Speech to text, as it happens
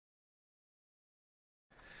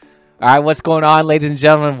All right, what's going on, ladies and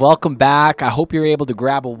gentlemen? Welcome back. I hope you're able to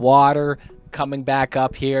grab a water coming back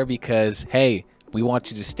up here because, hey, we want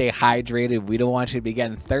you to stay hydrated. We don't want you to be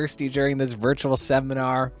getting thirsty during this virtual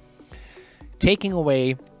seminar. Taking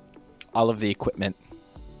away all of the equipment,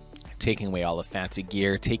 taking away all the fancy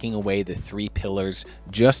gear, taking away the 3 pillars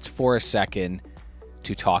just for a second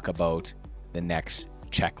to talk about the next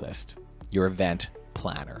checklist, your event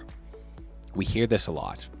planner. We hear this a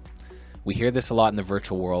lot. We hear this a lot in the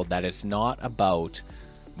virtual world, that it's not about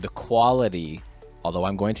the quality, although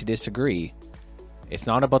I'm going to disagree. It's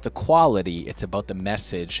not about the quality, it's about the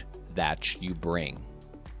message that you bring.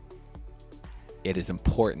 It is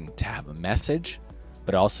important to have a message,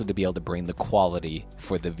 but also to be able to bring the quality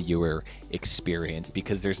for the viewer experience,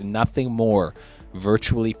 because there's nothing more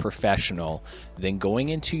virtually professional than going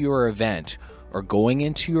into your event or going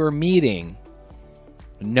into your meeting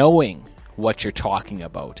knowing what you're talking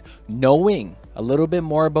about, knowing a little bit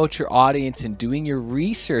more about your audience and doing your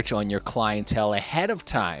research on your clientele ahead of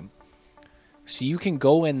time so you can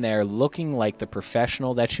go in there looking like the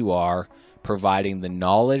professional that you are, providing the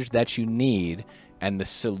knowledge that you need and the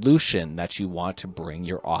solution that you want to bring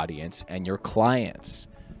your audience and your clients.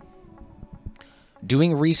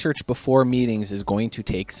 Doing research before meetings is going to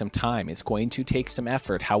take some time. It's going to take some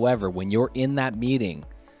effort. However, when you're in that meeting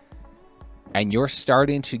and you're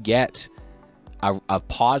starting to get a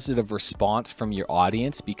positive response from your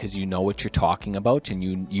audience because you know what you're talking about and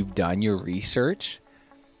you've done your research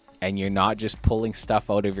and you're not just pulling stuff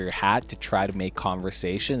out of your hat to try to make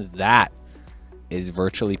conversations, that is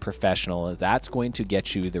virtually professional. That's going to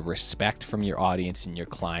get you the respect from your audience and your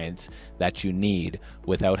clients that you need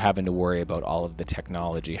without having to worry about all of the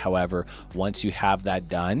technology. However, once you have that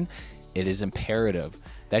done, it is imperative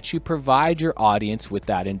that you provide your audience with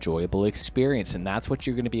that enjoyable experience. And that's what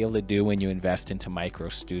you're going to be able to do when you invest into Micro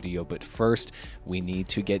Studio. But first, we need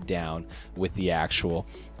to get down with the actual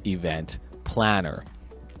event planner.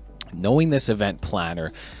 Knowing this event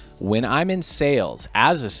planner, when I'm in sales,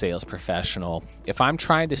 as a sales professional, if I'm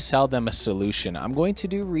trying to sell them a solution, I'm going to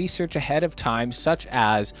do research ahead of time, such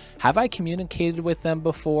as, have I communicated with them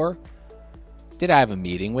before? Did I have a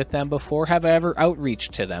meeting with them before? Have I ever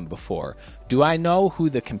outreached to them before? Do I know who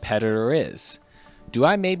the competitor is? Do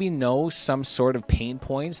I maybe know some sort of pain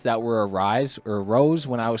points that arose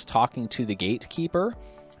when I was talking to the gatekeeper?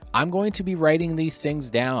 I'm going to be writing these things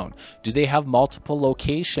down. Do they have multiple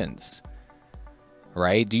locations?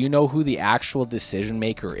 Right? Do you know who the actual decision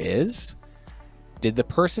maker is? Did the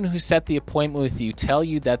person who set the appointment with you tell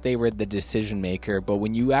you that they were the decision maker, but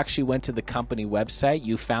when you actually went to the company website,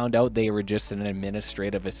 you found out they were just an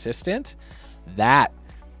administrative assistant? That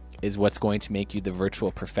is what's going to make you the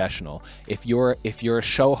virtual professional. If you're a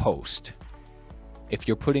show host, if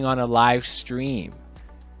you're putting on a live stream,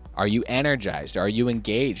 are you energized? Are you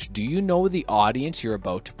engaged? Do you know the audience you're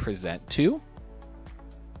about to present to?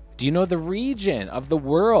 Do you know the region of the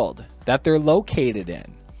world that they're located in?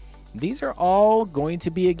 These are all going to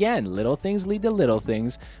be, again, little things lead to little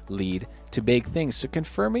things lead to big things. So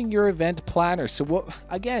confirming your event planner. So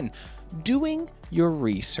again, doing your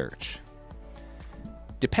research.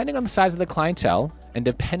 Depending on the size of the clientele and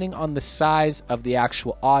depending on the size of the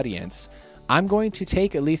actual audience, I'm going to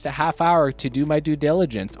take at least a half hour to do my due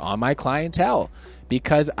diligence on my clientele,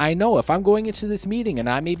 because I know if I'm going into this meeting and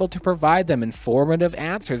I'm able to provide them informative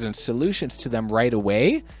answers and solutions to them right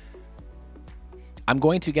away, I'm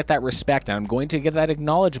going to get that respect and I'm going to get that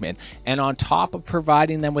acknowledgement. And on top of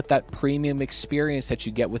providing them with that premium experience that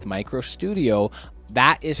you get with Micro Studio,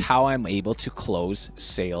 that is how I'm able to close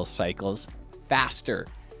sales cycles faster,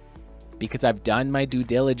 because I've done my due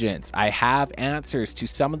diligence. I have answers to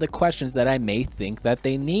some of the questions that I may think that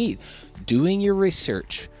they need. Doing your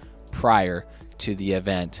research prior to the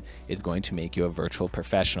event is going to make you a virtual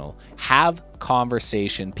professional. Have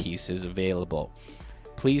conversation pieces available.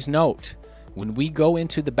 Please note, when we go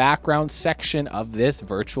into the background section of this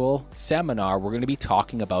virtual seminar, we're going to be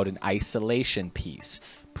talking about an isolation piece.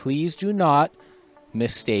 Please do not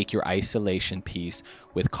mistake your isolation piece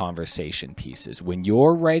with conversation pieces. When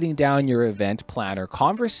you're writing down your event planner,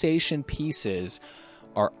 conversation pieces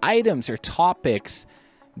are items or topics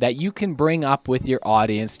that you can bring up with your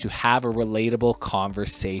audience to have a relatable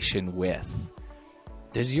conversation with.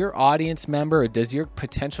 Does your audience member or does your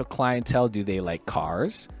potential clientele, do they like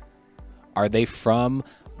cars? Are they from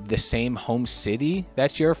the same home city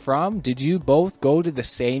that you're from? Did you both go to the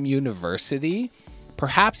same university?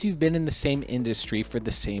 Perhaps you've been in the same industry for the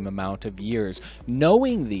same amount of years.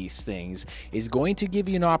 Knowing these things is going to give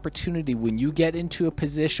you an opportunity when you get into a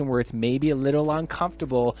position where it's maybe a little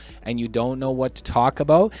uncomfortable and you don't know what to talk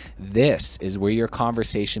about. This is where your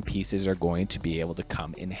conversation pieces are going to be able to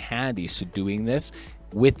come in handy. So doing this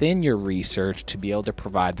within your research to be able to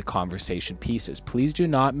provide the conversation pieces. Please do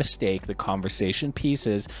not mistake the conversation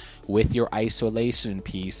pieces with your isolation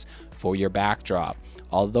piece for your backdrop.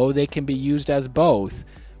 Although they can be used as both,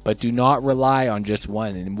 but do not rely on just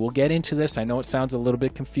one. And we'll get into this. I know it sounds a little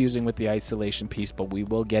bit confusing with the isolation piece, but we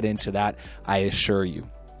will get into that, I assure you.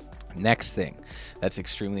 Next thing that's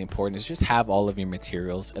extremely important is just have all of your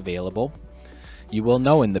materials available. You will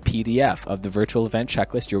know in the PDF of the virtual event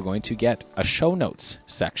checklist, you're going to get a show notes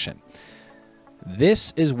section.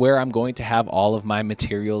 This is where I'm going to have all of my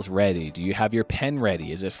materials ready. Do you have your pen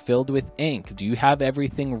ready? Is it filled with ink? Do you have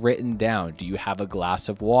everything written down? Do you have a glass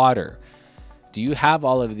of water? Do you have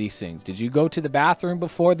all of these things? Did you go to the bathroom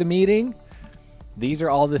before the meeting? These are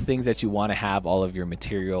all the things that you want to have all of your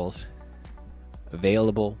materials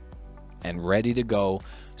available and ready to go,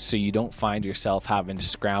 so you don't find yourself having to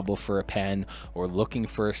scramble for a pen or looking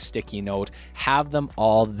for a sticky note. Have them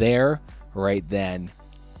all there right then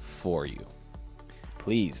for you.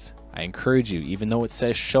 Please, I encourage you, even though it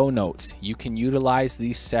says show notes, you can utilize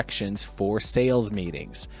these sections for sales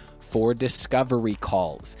meetings, for discovery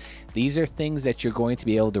calls. These are things that you're going to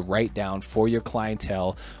be able to write down for your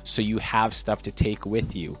clientele so you have stuff to take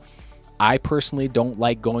with you. I personally don't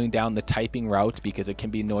like going down the typing route because it can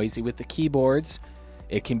be noisy with the keyboards.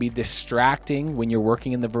 It can be distracting when you're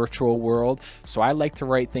working in the virtual world. So I like to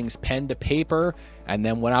write things pen to paper. And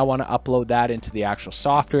then when I want to upload that into the actual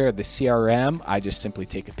software, the CRM, I just simply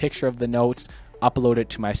take a picture of the notes, upload it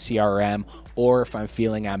to my CRM, or if I'm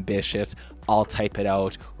feeling ambitious, I'll type it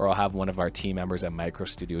out, or I'll have one of our team members at Micro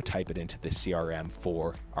Studio type it into the CRM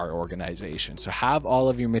for our organization. So have all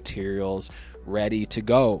of your materials ready to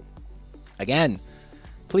go. Again,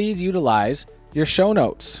 please utilize your show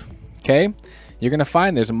notes, okay? You're going to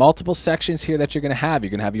find there's multiple sections here that you're going to have. You're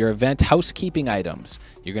going to have your event housekeeping items.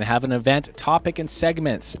 You're going to have an event topic and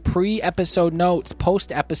segments, pre-episode notes,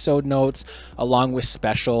 post-episode notes, along with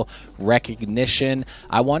special recognition.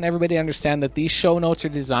 I want everybody to understand that these show notes are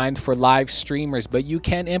designed for live streamers, but you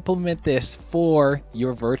can implement this for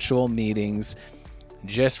your virtual meetings.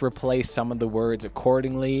 Just replace some of the words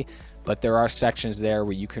accordingly. But there are sections there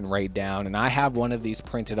where you can write down. And I have one of these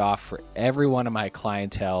printed off for every one of my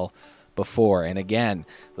clientele before. And again,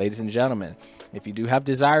 ladies and gentlemen, if you do have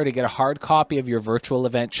desire to get a hard copy of your virtual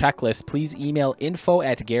event checklist, please email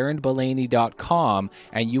info@garandbalaney.com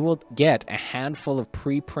and you will get a handful of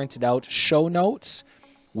pre-printed out show notes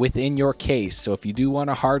within your case. So if you do want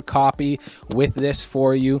a hard copy with this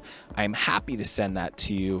for you, I'm happy to send that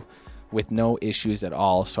to you with no issues at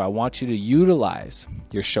all. So I want you to utilize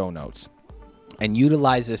your show notes and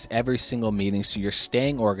utilize this every single meeting so you're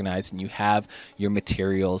staying organized and you have your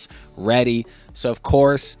materials ready. So of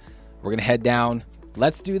course, we're gonna head down.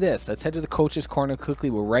 Let's do this. Let's head to the coach's corner quickly.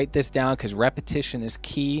 We'll write this down because repetition is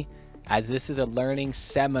key, as this is a learning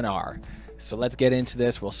seminar. So let's get into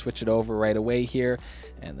this. We'll switch it over right away here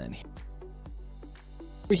and then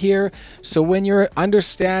here. So when you're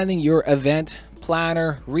understanding your event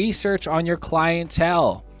planner, research on your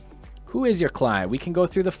clientele. Who is your client? We can go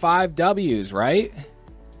through the 5 W's, right?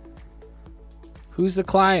 Who's the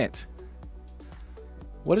client?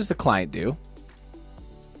 What does the client do?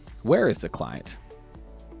 Where is the client?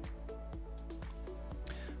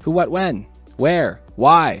 Who, what, when? Where?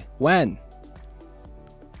 Why? When?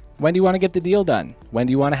 When do you want to get the deal done? When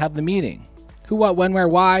do you want to have the meeting? Who, what, when, where,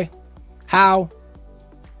 why? How?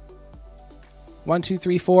 1, 2,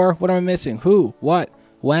 3, 4. What am I missing? Who, what,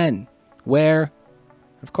 when, where?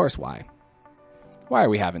 Of course, why? Why are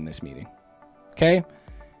we having this meeting? Okay.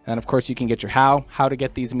 And of course, you can get your how to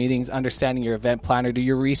get these meetings, understanding your event planner, do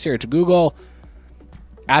your research, Google,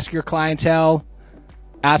 ask your clientele,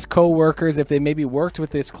 ask coworkers if they maybe worked with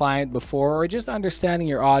this client before, or just understanding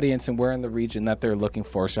your audience and where in the region that they're looking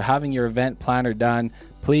for. So having your event planner done,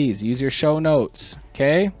 please use your show notes.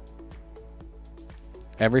 Okay.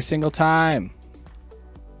 Every single time.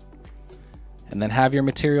 And then have your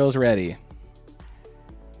materials ready.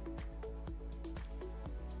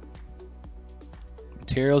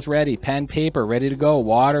 Materials ready, pen, paper, ready to go,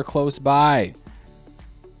 water close by.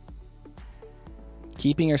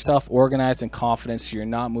 Keeping yourself organized and confident so you're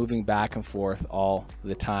not moving back and forth all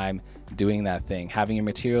the time doing that thing. Having your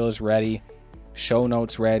materials ready, show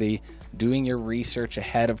notes ready, doing your research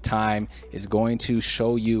ahead of time is going to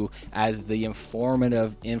show you as the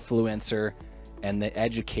informative influencer and the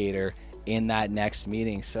educator in that next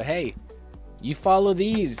meeting. So hey, You follow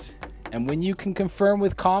these. And when you can confirm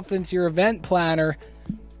with confidence your event planner,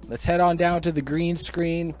 let's head on down to the green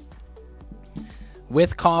screen.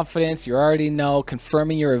 With confidence, you already know,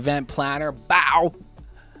 confirming your event planner. Bow.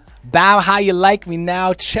 Bow how you like me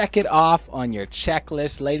now. Check it off on your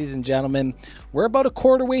checklist. Ladies and gentlemen, we're about a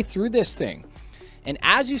quarter way through this thing. And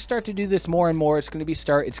as you start to do this more and more, it's going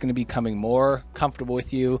to be becoming more comfortable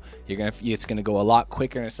with you. It's going to go a lot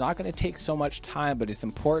quicker, and it's not going to take so much time, but it's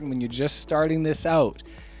important when you're just starting this out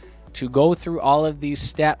to go through all of these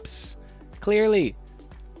steps clearly,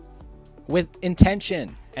 with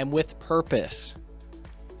intention and with purpose.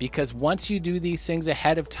 Because once you do these things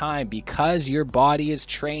ahead of time, because your body is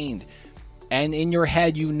trained and in your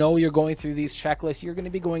head, you know you're going through these checklists, you're going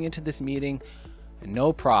to be going into this meeting,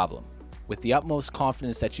 no problem, with the utmost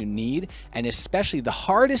confidence that you need. And especially the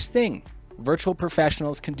hardest thing virtual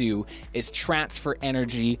professionals can do is transfer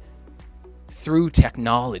energy through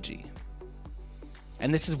technology.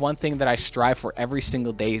 And this is one thing that I strive for every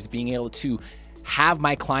single day, is being able to have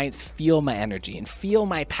my clients feel my energy and feel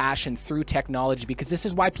my passion through technology, because this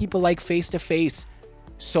is why people like face-to-face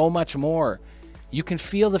so much more. You can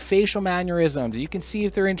feel the facial mannerisms. You can see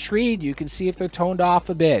if they're intrigued. You can see if they're toned off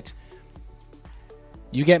a bit.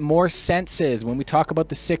 You get more senses. When we talk about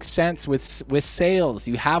the sixth sense with sales,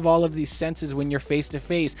 you have all of these senses when you're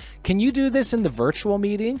face-to-face. Can you do this in the virtual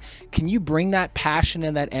meeting? Can you bring that passion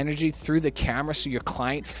and that energy through the camera so your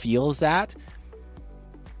client feels that?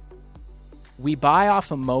 We buy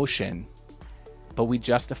off emotion, but we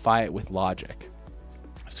justify it with logic.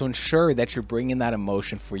 So ensure that you're bringing that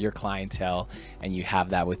emotion for your clientele, and you have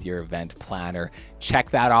that with your event planner.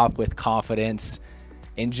 Check that off with confidence.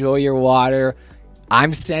 Enjoy your water.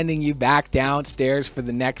 I'm sending you back downstairs for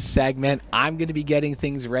the next segment. I'm going to be getting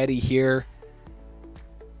things ready here.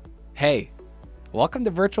 Hey, welcome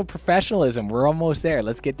to Virtual Professionalism. We're almost there.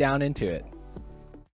 Let's get down into it.